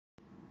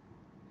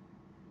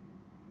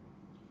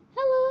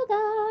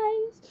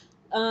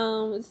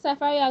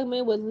Sapphire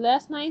Yagman with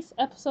last night's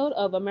episode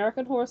of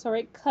American Horror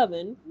Story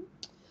Coven,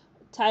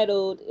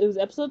 titled, it was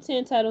episode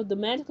 10, titled The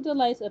Magical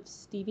Delights of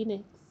Stevie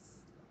Nicks.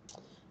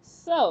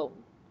 So,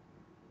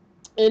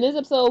 in this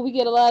episode, we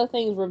get a lot of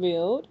things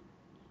revealed,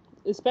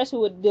 especially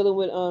with dealing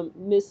with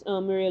Miss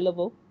Maria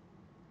Laveau,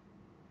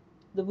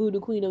 the Voodoo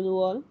Queen of New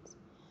Orleans.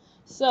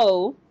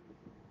 So,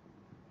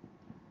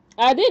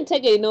 I didn't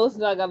take any notes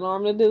that I got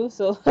normally do,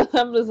 so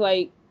I'm just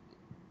like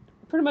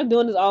pretty much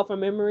doing this all from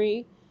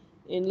memory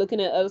and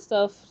looking at other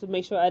stuff to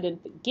make sure I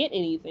didn't forget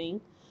anything.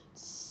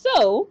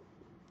 So,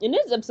 in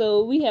this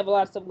episode, we have a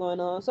lot of stuff going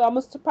on. So, I'm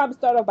going to probably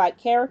start off by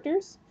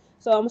characters.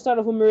 So, I'm going to start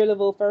off with Maria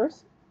Laveau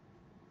first.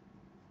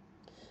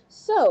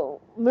 So,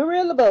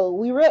 Maria Laveau,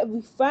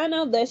 we find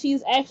out that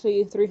she's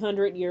actually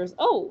 300 years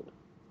old.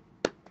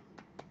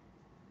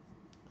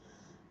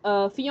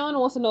 Fiona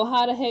wants to know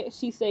how the heck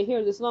she stayed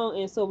here this long,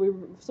 and so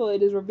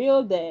it is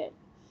revealed that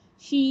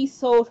she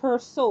sold her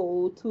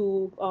soul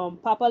to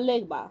Papa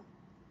Legba.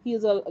 He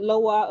is a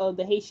Loa of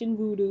the Haitian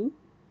Voodoo,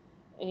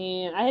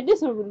 and I had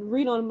this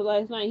read on him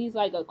last night. He's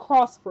like a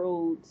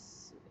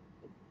crossroads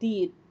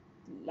deity,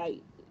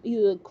 like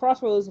he's a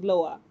crossroads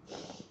Loa,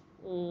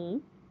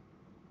 and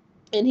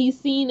he's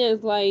seen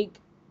as like,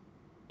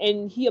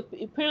 and he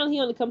apparently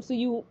he only comes to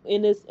you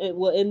in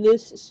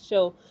this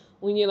show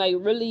when you're like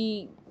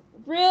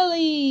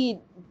really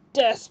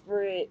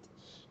desperate.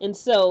 And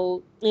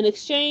so in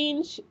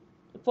exchange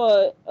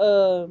for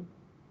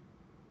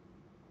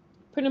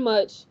pretty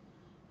much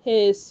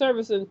his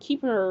service in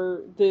keeping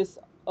her this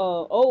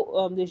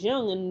this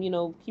young and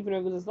keeping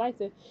her with his life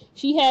there,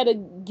 she had to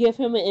give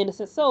him an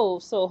innocent soul.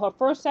 So her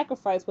first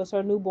sacrifice was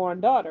her newborn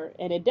daughter,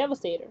 and it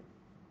devastated her.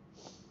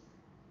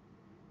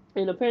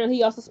 And apparently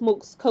he also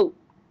smokes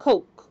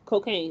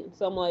cocaine.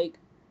 So I'm like,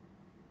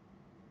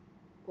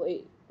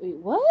 wait,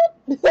 what?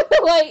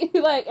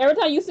 like every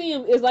time you see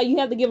him, it's like you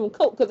have to give him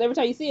coke, because every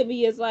time you see him,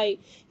 he has like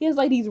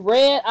these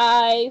red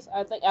eyes.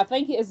 I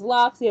think his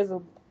locks. He has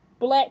a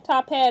black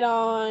top hat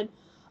on.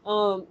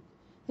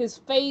 His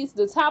face,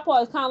 the top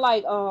part is kind of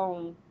like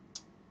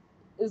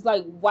is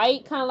like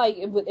white, kind of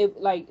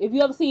like if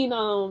you ever seen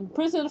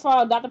Prince of the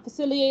Frog, Dr.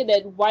 Facilier,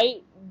 that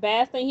white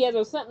bath thing he has,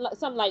 or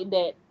something like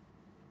that.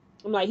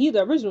 I'm like, he's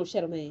the original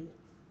Shadow Man.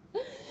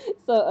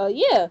 So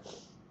yeah.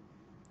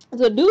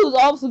 The dude's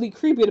obviously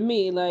creepy to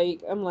me.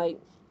 Like, I'm like,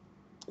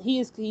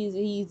 he's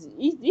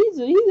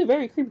a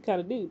very creepy kind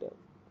of dude though.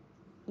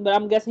 But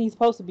I'm guessing he's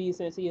supposed to be,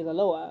 since he is a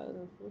Loa.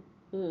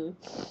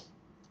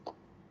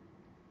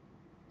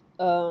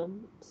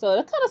 So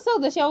that kind of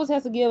sucks that she always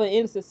has to give an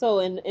innocent soul,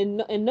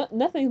 and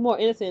nothing's more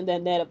innocent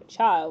than that of a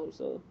child.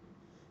 So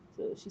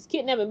she's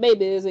kidnapping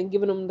babies and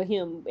giving them to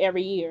him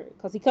every year,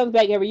 because he comes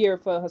back every year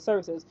for her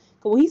services.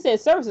 Because when he said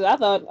services, I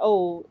thought,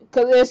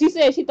 because she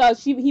said she thought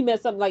he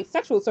meant something like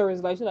sexual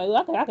services. Like, she's like,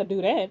 well, I could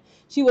do that.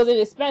 She wasn't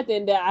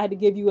expecting that I had to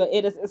give you an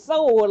innocent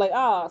soul. Like,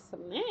 oh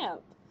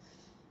snap,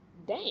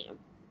 damn.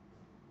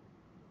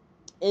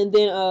 And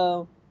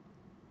then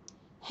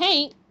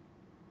Hank,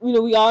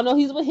 we all know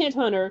he's a hedge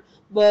hunter,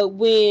 but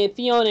when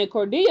Fiona and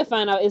Cordelia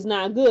find out it's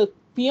not good,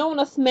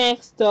 Fiona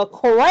smacks the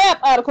crap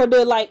out of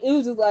Cordelia. Like, it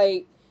was just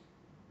like,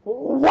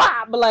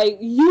 wow, but like,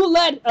 you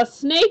let a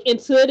snake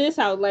into this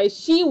house. Like,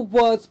 she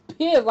was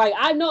pissed. Like,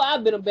 I know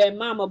I've been a bad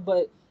mama,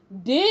 but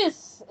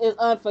this is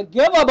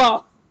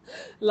unforgivable.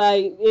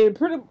 Like, it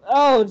pretty,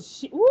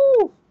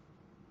 woo.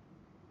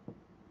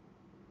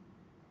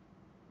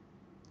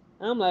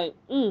 I'm like,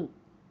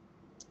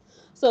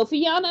 So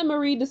Fiona and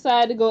Marie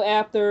decide to go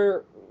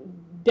after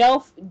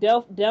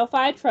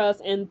Delphi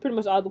Trust and pretty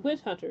much all the witch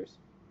hunters.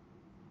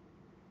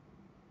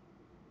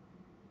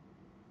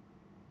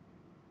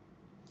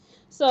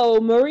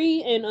 So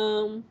Marie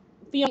and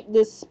Fiona make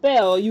this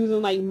spell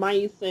using like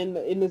mice and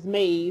in this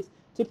maze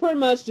to pretty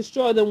much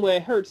destroy them where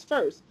it hurts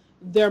first,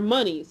 their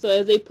money. So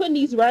as they put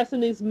these rats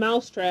in this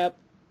mousetrap,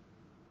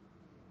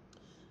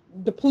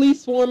 the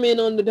police swarm in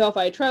on the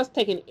Delphi Trust,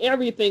 taking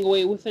everything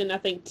away within, I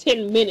think,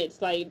 10 minutes.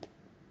 Like,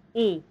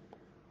 and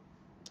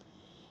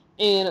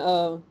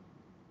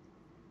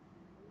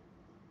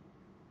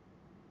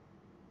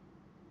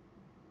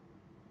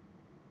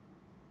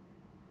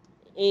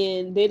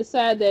they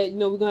decide that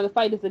we're going to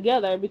fight this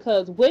together,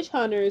 because witch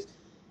hunters,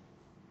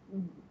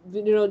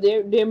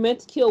 they're meant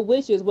to kill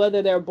witches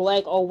whether they're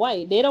black or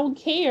white. They don't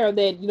care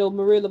that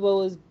Maria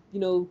Laveau is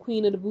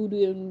queen of the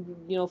voodoo,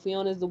 and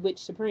Fiona's the witch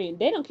supreme.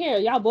 They don't care.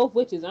 Y'all both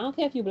witches. I don't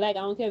care if you're black,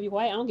 I don't care if you're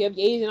white, I don't care if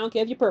you're Asian, I don't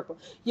care if you're purple.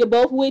 You're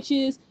both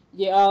witches.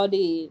 You're all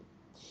dead.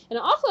 And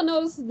I also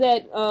noticed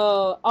that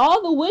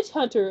all the witch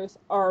hunters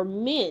are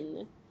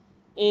men.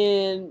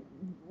 And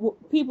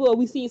people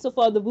we see so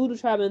far, the voodoo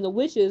tribe and the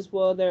witches,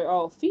 well, they're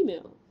all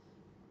female.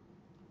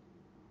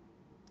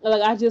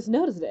 Like, I just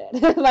noticed that.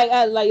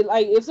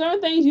 like if certain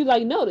things you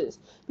like notice,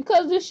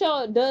 because this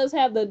show does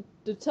have the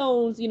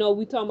tones. We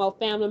talking about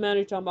family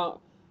matters, talking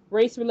about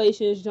race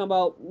relations, you talking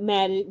about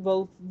magic,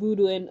 both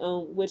voodoo and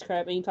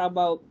witchcraft, and you talk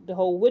about the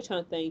whole witch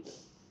hunt thing,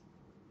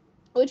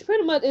 which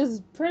pretty much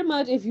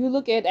if you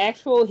look at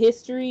actual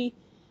history,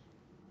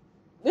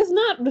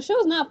 the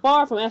show's not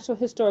far from actual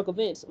historic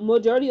events.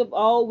 Majority of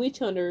all witch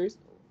hunters,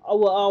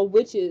 all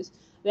witches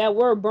that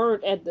were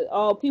burnt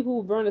all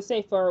people who burned the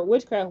stake for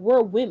witchcraft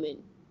were women,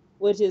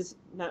 which is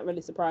not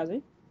really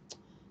surprising.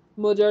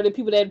 Majority of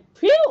people that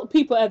killed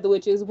people at the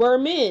witches were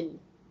men.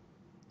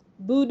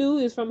 Voodoo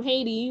is from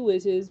Haiti,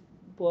 which is,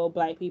 well,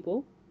 black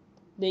people.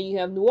 Then you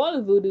have New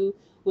Orleans voodoo,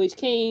 which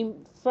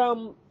came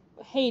from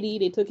Haiti.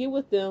 They took it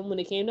with them when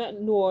they came to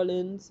New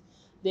Orleans.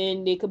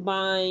 Then they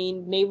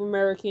combined Native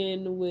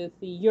American with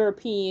the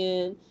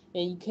European,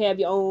 and you have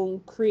your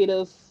own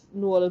creative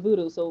New Orleans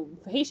voodoo. So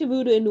Haitian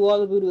voodoo and New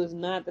Orleans voodoo is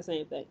not the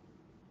same thing.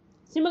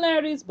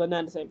 Similarities, but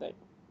not the same thing.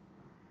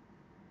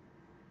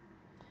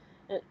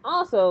 And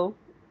also,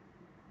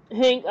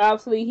 Hank,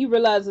 obviously, he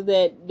realizes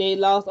that they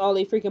lost all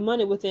their freaking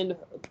money within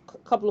a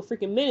couple of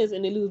freaking minutes,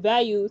 and they lose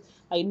values.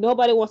 Like,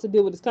 nobody wants to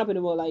deal with this company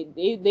anymore. Like,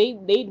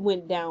 they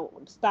went down.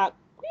 Stock.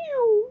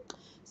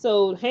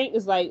 So Hank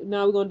is like,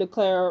 now we're going to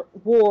declare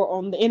war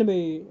on the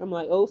enemy. I'm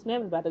like, oh,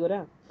 snap, it's about to go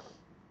down.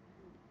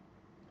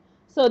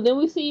 So then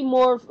we see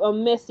more of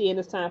Misty in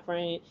this time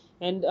frame,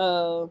 and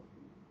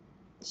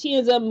she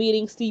ends up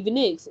meeting Stevie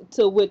Nicks,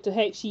 to which the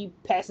heck she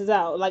passes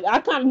out. Like, I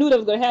kind of knew that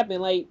was going to happen.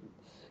 Like,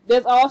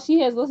 that's all she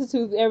has listened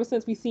to ever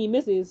since we seen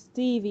Missy is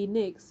Stevie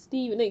Nicks.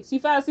 Stevie Nicks. She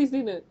finally sees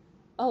Stevie Nicks.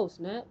 Oh,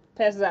 snap.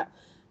 Passes out.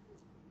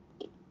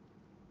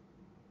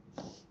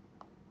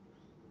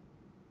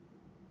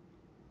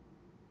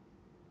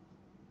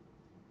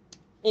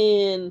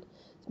 And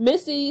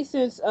Missy,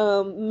 since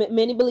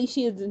many believe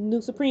she is the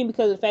new Supreme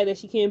because of the fact that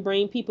she can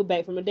bring people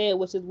back from the dead,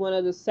 which is one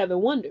of the 7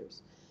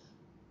 wonders.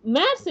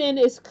 Madison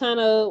is kind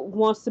of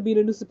wants to be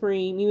the new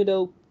Supreme, even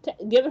though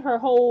given her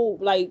whole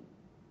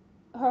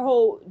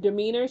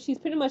demeanor, she's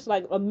pretty much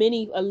like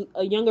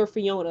a younger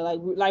Fiona.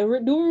 Like,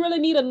 do we really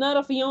need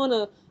another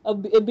Fiona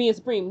of being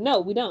Supreme? No,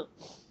 we don't.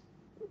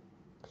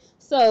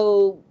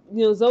 So,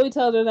 Zoe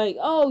tells her, like,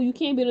 oh, you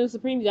can't be the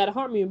Supreme, you gotta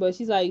harm me. But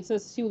she's like,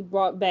 since she was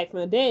brought back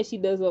from the dead, she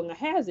does longer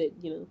has it,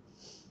 And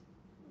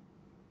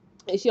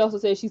she also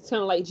says she's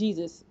kind of like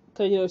Jesus.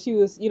 Because, she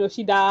was,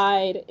 she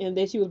died, and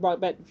then she was brought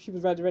back, she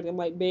was resurrected. I'm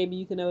like, baby,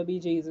 you can never be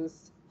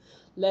Jesus.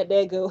 Let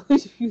that go.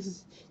 You're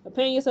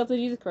comparing yourself to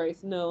Jesus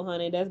Christ. No,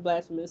 honey, that's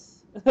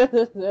blasphemous.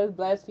 That's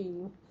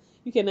blasphemy.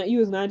 You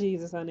was not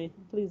Jesus, honey.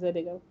 Please let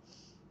it go.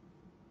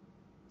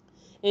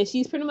 And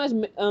she's pretty much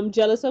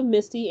jealous of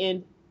Misty,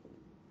 and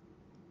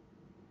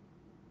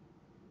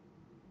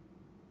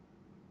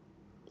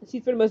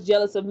she's pretty much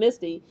jealous of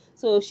Misty.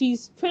 So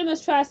she's pretty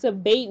much tries to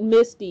bait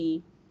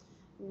Misty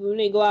when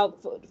they go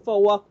out for a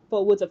walk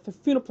with a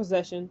funeral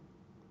procession.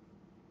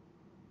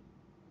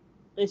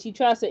 And she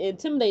tries to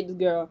intimidate this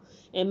girl.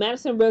 And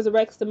Madison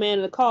resurrects the man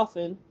in the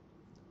coffin.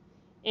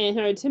 And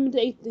her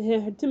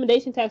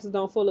intimidation tactics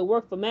don't fully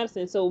work for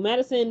Madison. So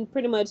Madison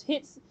pretty much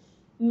hits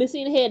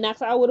Missy in the head, knocks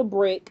her out with a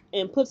brick,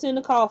 and puts her in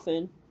the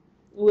coffin.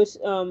 Which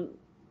the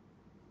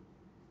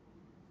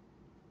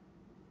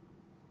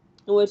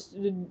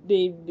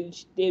dude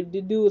was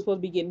supposed to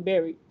be getting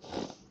buried.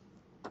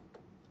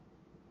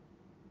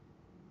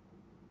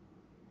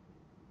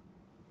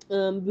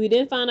 We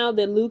then find out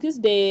that Luke is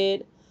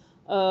dead.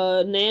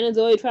 Nan and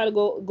Zoe try to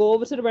go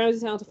over to the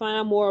Ramsey's house to find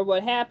out more of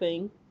what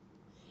happened.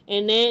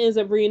 And Nan ends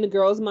up reading the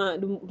girl's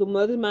mind, the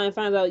mother's mind,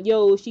 finds out,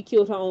 yo, she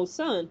killed her own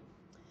son.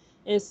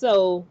 And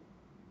so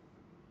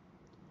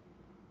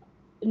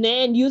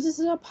Nan uses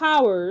her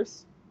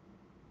powers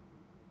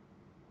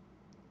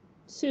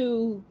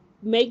to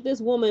make this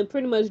woman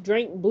pretty much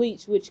drink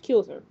bleach, which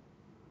kills her.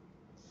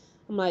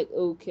 I'm like,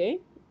 okay.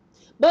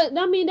 But,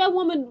 I mean, that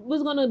woman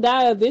was going to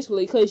die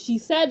eventually because she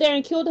sat there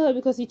and killed her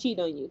because he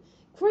cheated on you.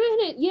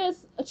 Granted,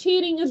 yes,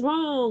 cheating is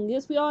wrong.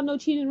 Yes, we all know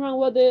cheating is wrong,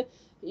 whether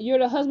you're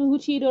the husband who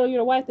cheated or you're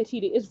the wife that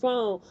cheated. It's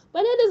wrong.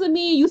 But that doesn't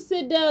mean you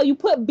sit there, you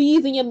put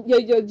bees in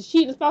your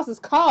cheating spouse's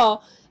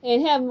car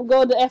and have him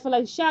go to after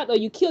like shot, or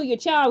you kill your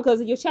child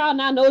because your child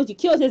now knows you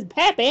killed his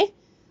pappy.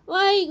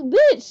 Like,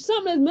 bitch,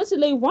 something is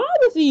mentally wrong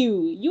with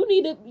you. You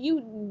need to,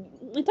 you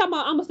talking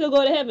about I'm going to still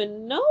go to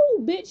heaven. No,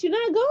 bitch, you're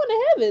not going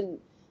to heaven.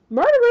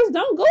 Murderers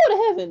don't go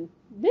to heaven,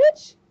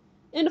 bitch.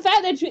 And the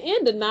fact that you're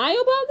in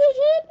denial about this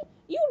shit,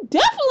 you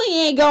definitely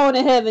ain't going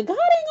to heaven. God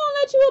ain't gonna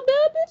let you up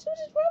there, bitch. What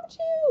is wrong with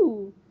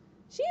you?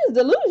 She is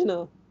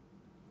delusional.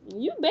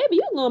 You, baby,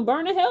 you gonna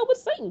burn in hell with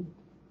Satan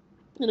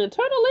in an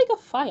eternal lake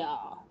of fire.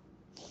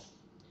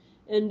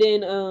 And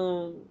then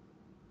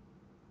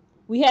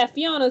we have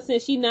Fiona,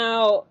 since she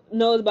now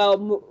knows about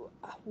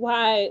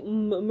why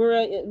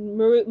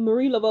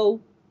Marie Laveau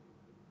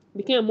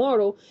became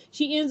mortal.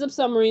 She ends up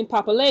submarine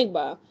Papa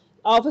Legba,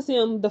 offers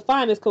him the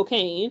finest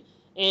cocaine,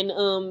 and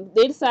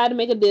they decide to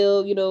make a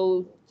deal.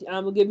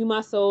 I'm gonna give you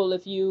my soul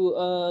if you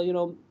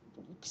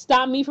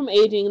stop me from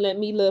aging and let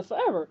me live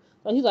forever.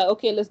 So he's like,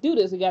 okay, let's do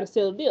this. We gotta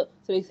seal the deal.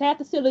 So they have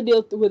to seal the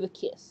deal with a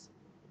kiss.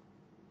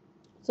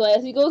 So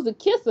as he goes to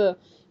kiss her,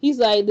 he's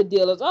like, the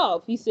deal is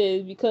off. He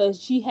says, because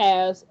she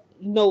has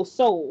no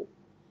soul.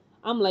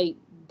 I'm like,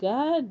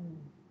 God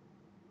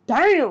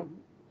damn.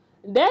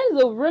 That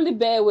is a really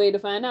bad way to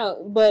find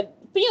out. But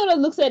Fiona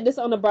looks at this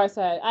on the bright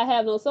side. I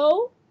have no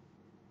soul,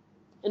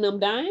 and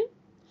I'm dying.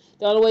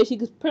 The only way she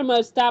could pretty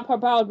much stop her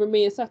powers from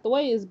being sucked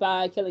away is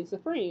by killing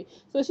Supreme.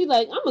 So she's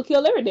like, I'm gonna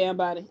kill every damn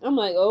body. I'm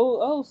like,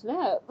 oh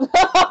snap.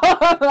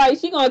 Like,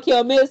 she gonna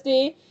kill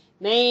Misty,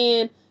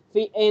 Nan,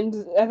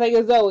 and I think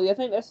it's Zoe. I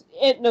think that's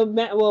it. No,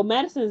 well,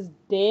 Madison's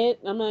dead.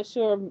 I'm not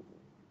sure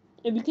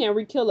if you can't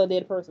re-kill a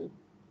dead person.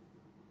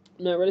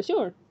 I'm not really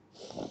sure.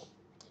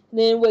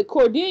 Then with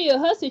Cordelia,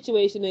 her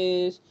situation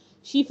is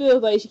she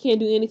feels like she can't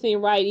do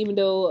anything right, even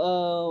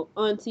though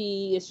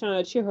Auntie is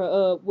trying to cheer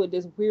her up with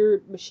this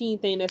weird machine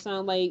thing that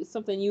sounds like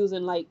something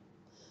using like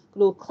a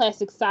little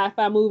classic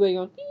sci-fi movie.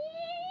 Going,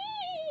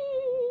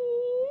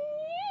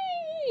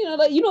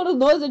 you know the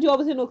noise that you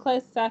always hear in a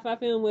classic sci-fi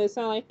film where it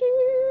sounds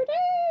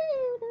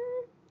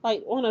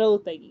like one of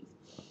those thingies.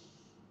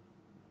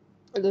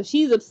 And so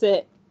she's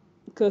upset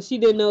because she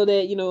didn't know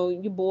that,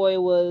 your boy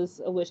was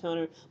a witch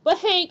hunter. But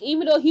Hank,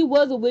 even though he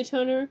was a witch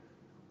hunter,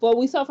 what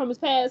we saw from his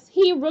past,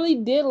 he really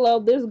did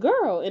love this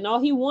girl. And all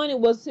he wanted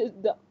was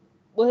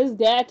his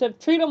dad to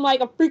treat him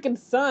like a freaking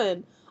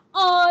son.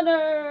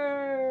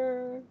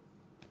 Honor!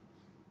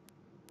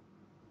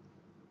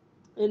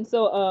 And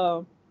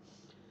so,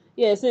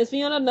 since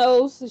Fiona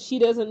knows she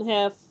doesn't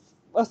have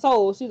a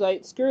soul, she's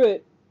like, screw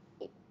it.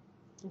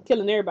 I'm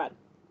killing everybody.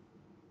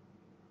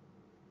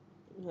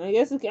 I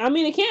guess, it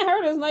can't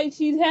hurt us. Like,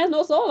 she has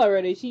no soul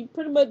already. She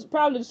pretty much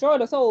probably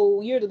destroyed her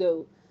soul years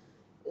ago.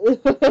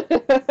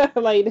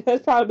 Like,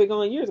 that's probably been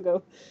going years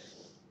ago.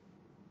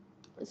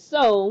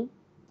 So,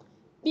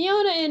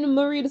 Fiona and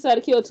Marie decide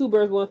to kill two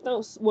birds with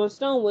one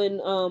stone when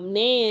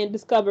Nan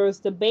discovers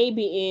the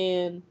baby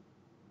in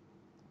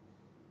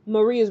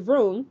Maria's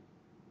room.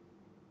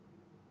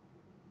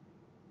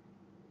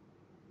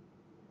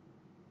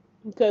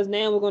 Because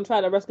Nan was going to try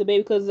to rescue the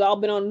baby because it's all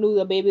been on the news.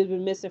 The baby's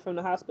been missing from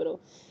the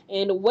hospital.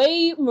 And the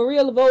way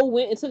Maria Laveau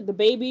went and took the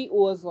baby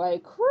was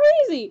like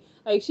crazy.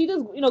 Like, she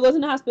just, goes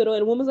in the hospital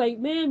and the woman's like,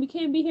 man, you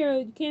can't be here.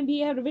 You can't be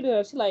having a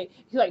video. She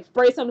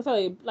sprays something for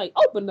her, like,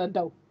 open the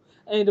door.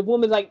 And the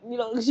woman's like,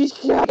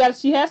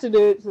 she has to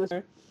do it.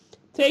 So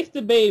takes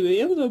the baby.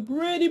 It was a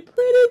pretty baby.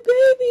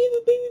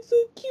 The baby's so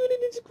cute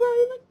and it's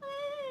crying like,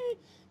 ah.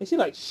 And she's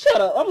like,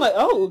 shut up. I'm like,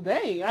 oh,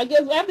 dang. I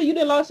guess after you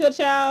done lost your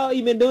child,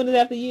 you've been doing it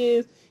after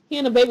years.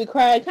 Hearing the baby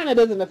cry, it kind of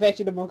doesn't affect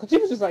you no more. Because she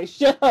was just like,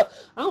 shut up.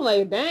 I'm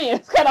like, dang,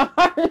 it's kind of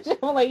hard.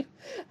 I'm like,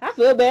 I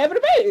feel bad for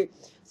the baby.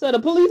 So the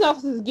police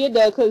officers get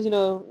there because,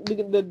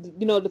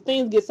 the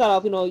things get set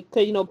off,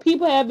 because,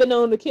 people have been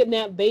known to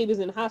kidnap babies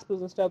in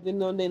hospitals and stuff,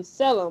 and then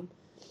sell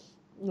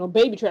them,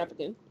 baby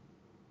trafficking.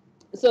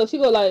 So she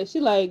like,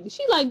 get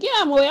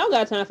out of my way. I don't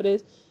got time for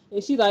this.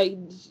 And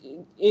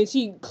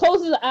she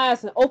closes her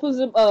eyes and opens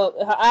them up.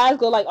 Her eyes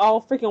go like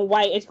all freaking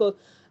white, and she goes,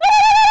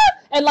 ah!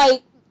 And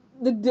like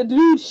the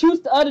dude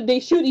shoots the other.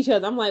 They shoot each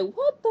other. I'm like,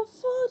 what the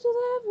fuck just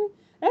happened?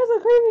 That's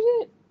some creepy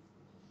shit.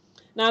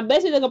 Now I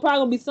bet you there's probably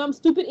gonna be some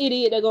stupid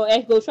idiot that gonna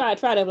actually go try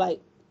to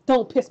like,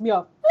 don't piss me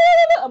off.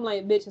 I'm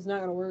like, bitch, it's not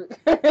gonna work.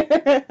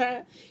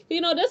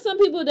 There's some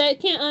people that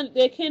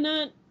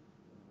cannot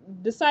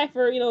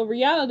decipher,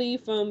 reality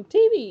from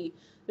TV.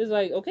 It's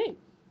like, okay.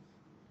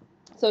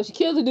 So she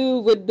kills the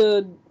dude with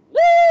the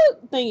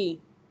thingy.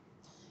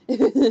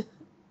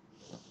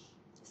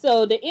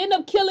 So they end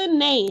up killing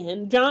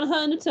Nan, drowning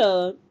her in the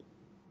tub,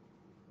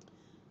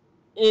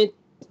 and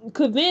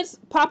convince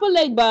Papa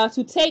Legba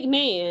to take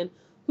Nan,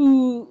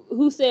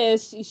 who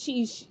says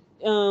she's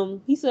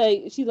like, she's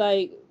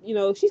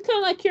kind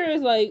of like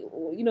curious, like,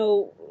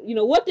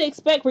 what they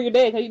expect for your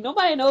day, because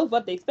nobody knows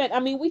what they expect. I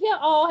mean,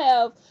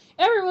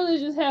 every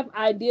religion have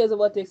ideas of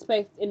what to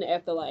expect in the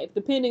afterlife,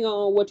 depending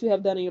on what you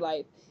have done in your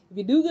life. If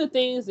you do good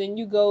things, then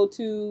you go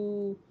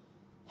to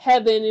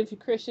heaven. If you're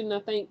Christian, I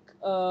think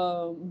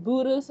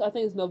Buddhist, I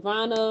think it's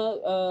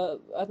Nirvana.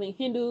 I think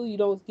Hindu, you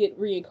don't get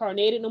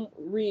reincarnated no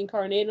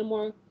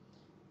more.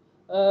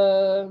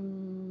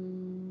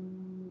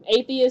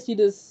 Atheist, you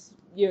just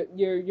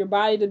your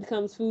body that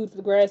becomes food for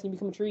the grass and you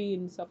become a tree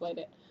and stuff like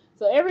that.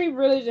 So every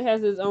religion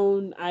has its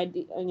own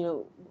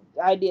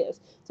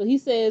ideas. So he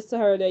says to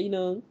her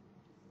that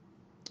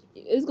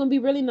it's gonna be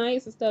really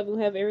nice and stuff,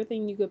 and have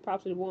everything you could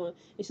possibly want.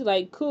 And she's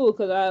like, cool,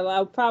 because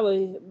I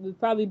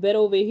probably better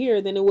over here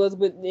than it was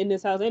in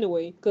this house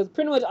anyway. Because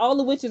pretty much all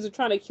the witches are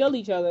trying to kill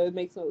each other. It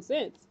makes no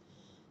sense.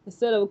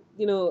 Instead of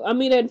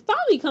they're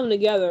finally coming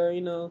together.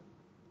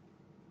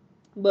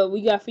 But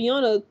we got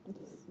Fiona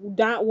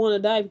don't want to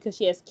die because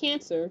she has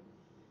cancer,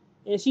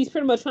 and she's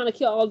pretty much trying to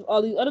kill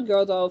all these other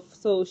girls off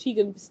so she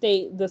can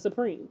stay the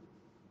supreme.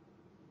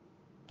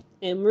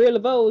 And Maria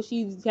Laveau,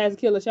 she has to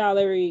kill a child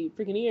every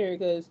freaking year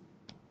because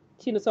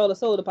she done sold her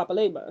soul to Papa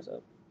Legba.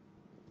 So,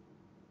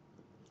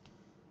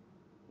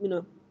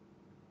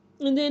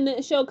 And then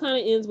the show kind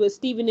of ends with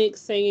Stevie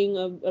Nicks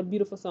singing a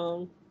beautiful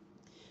song.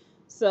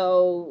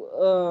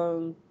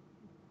 So,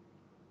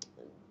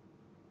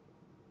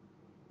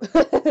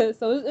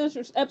 so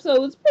this episode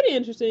was pretty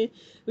interesting.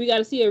 We got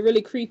to see a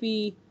really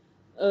creepy.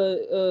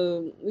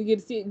 We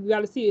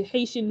got to see a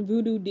Haitian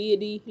voodoo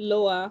deity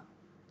Loa,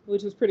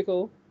 which was pretty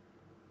cool.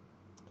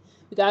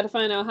 We got to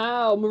find out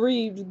how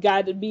Marie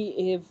got to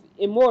be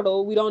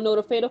immortal. We don't know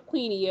the fate of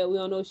Queenie yet. We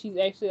don't know if she's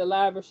actually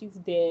alive or she's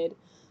dead.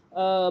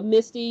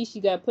 Misty,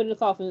 she got put in the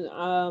coffin.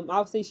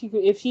 Obviously, she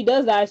could, if she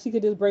does die, she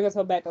could just bring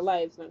herself back to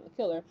life. It's not gonna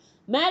kill her.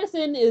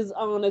 Madison is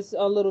on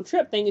a little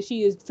trip thing, and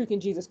she is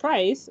freaking Jesus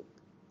Christ.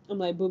 I'm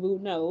like, boo boo,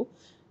 no.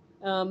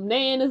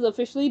 Nan is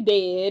officially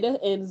dead,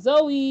 and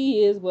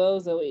Zoe is, well,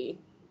 Zoe.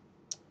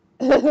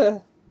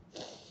 So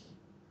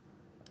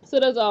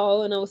that's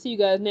all, and I will see you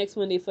guys next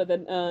Monday for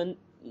the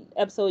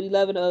episode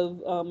 11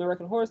 of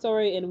American Horror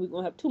Story, and we're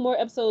gonna have 2 more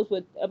episodes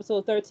with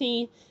episode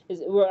 13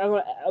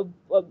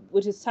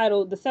 which is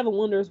titled The 7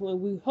 Wonders,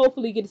 when we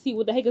hopefully get to see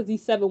what the heck is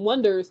these 7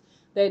 wonders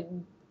that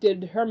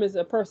determines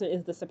a person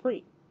is the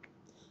supreme.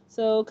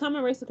 So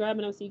comment, rate, subscribe,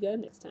 and I'll see you guys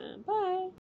next time. Bye.